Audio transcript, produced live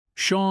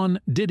Sean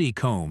 "Diddy"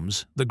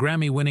 Combs, the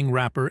Grammy-winning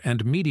rapper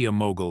and media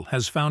mogul,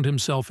 has found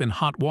himself in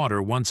hot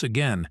water once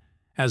again,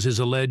 as his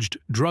alleged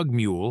drug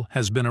mule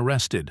has been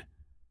arrested.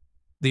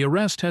 The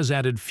arrest has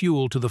added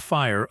fuel to the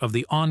fire of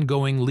the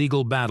ongoing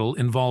legal battle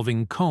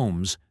involving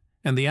Combs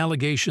and the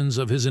allegations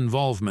of his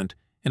involvement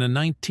in a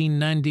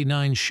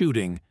 1999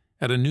 shooting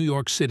at a New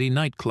York City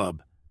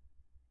nightclub.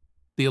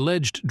 The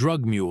alleged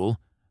drug mule,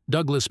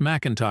 Douglas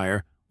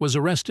McIntyre, was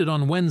arrested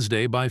on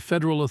Wednesday by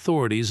federal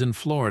authorities in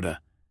Florida.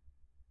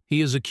 He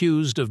is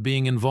accused of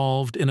being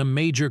involved in a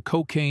major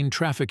cocaine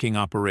trafficking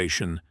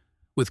operation,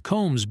 with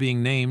Combs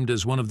being named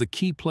as one of the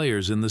key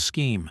players in the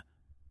scheme.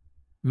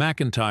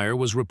 McIntyre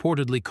was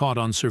reportedly caught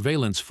on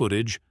surveillance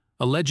footage,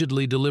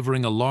 allegedly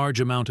delivering a large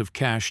amount of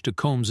cash to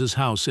Combs's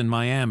house in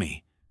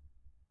Miami.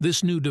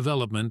 This new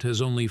development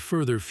has only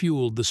further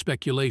fueled the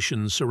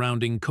speculation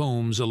surrounding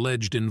Combs'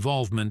 alleged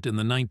involvement in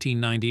the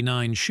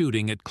 1999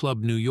 shooting at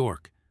Club New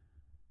York.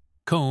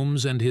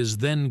 Combs and his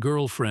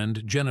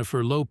then-girlfriend,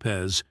 Jennifer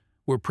Lopez,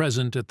 were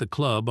present at the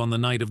club on the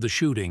night of the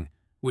shooting,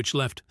 which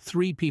left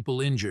 3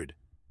 people injured.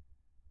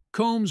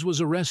 Combs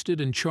was arrested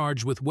and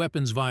charged with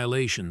weapons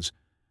violations,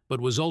 but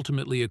was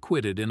ultimately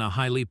acquitted in a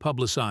highly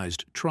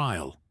publicized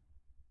trial.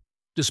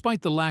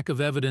 Despite the lack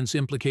of evidence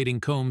implicating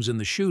Combs in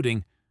the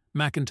shooting,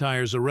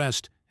 McIntyre's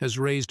arrest has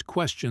raised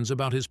questions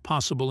about his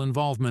possible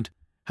involvement.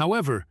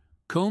 However,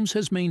 Combs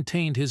has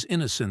maintained his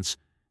innocence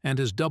and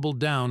has doubled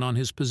down on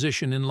his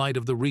position in light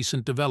of the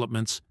recent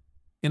developments.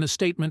 In a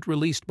statement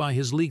released by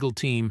his legal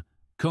team,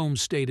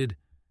 Combs stated,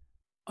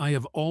 "I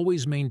have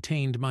always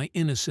maintained my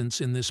innocence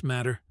in this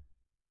matter,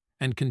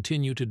 and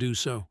continue to do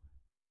so.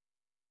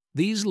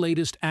 These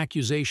latest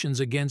accusations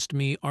against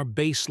me are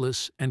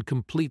baseless and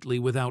completely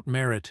without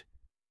merit."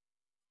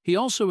 He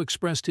also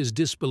expressed his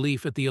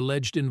disbelief at the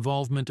alleged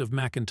involvement of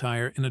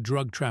McIntyre in a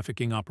drug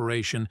trafficking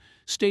operation,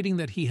 stating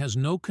that he has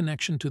no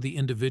connection to the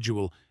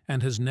individual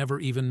and has never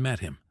even met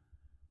him.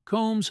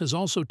 Combs has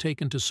also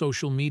taken to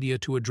social media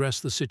to address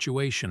the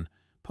situation,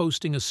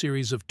 posting a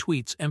series of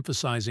tweets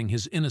emphasizing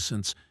his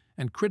innocence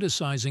and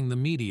criticizing the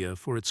media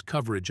for its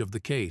coverage of the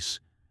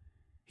case.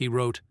 He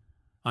wrote,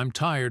 "I'm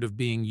tired of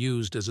being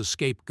used as a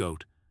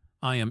scapegoat.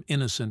 I am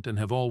innocent and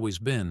have always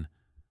been.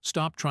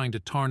 Stop trying to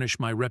tarnish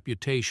my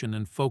reputation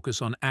and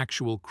focus on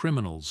actual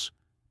criminals."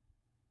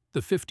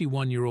 The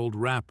 51-year-old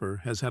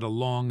rapper has had a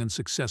long and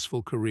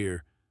successful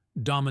career,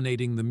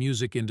 dominating the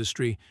music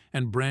industry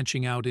and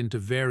branching out into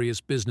various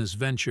business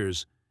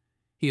ventures.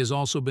 He has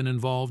also been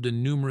involved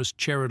in numerous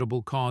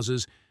charitable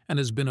causes and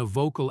has been a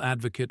vocal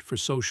advocate for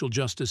social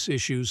justice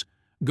issues,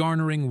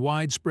 garnering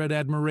widespread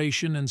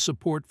admiration and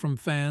support from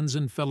fans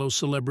and fellow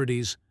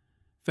celebrities.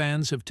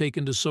 Fans have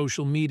taken to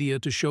social media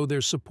to show their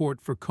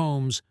support for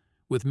Combs,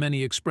 with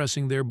many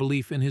expressing their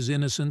belief in his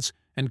innocence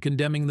and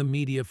condemning the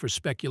media for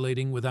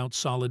speculating without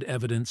solid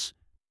evidence.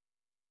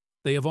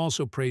 They have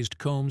also praised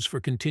Combs for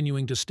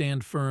continuing to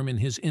stand firm in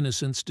his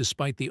innocence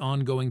despite the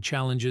ongoing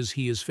challenges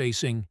he is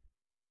facing.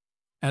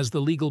 As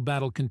the legal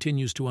battle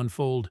continues to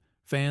unfold,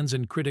 fans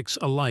and critics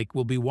alike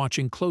will be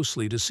watching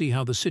closely to see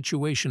how the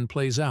situation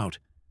plays out.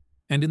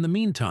 And in the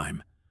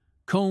meantime,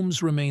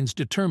 Combs remains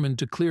determined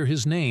to clear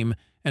his name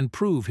and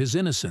prove his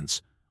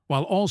innocence,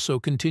 while also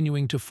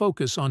continuing to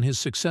focus on his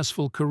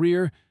successful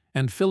career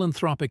and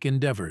philanthropic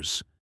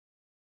endeavors.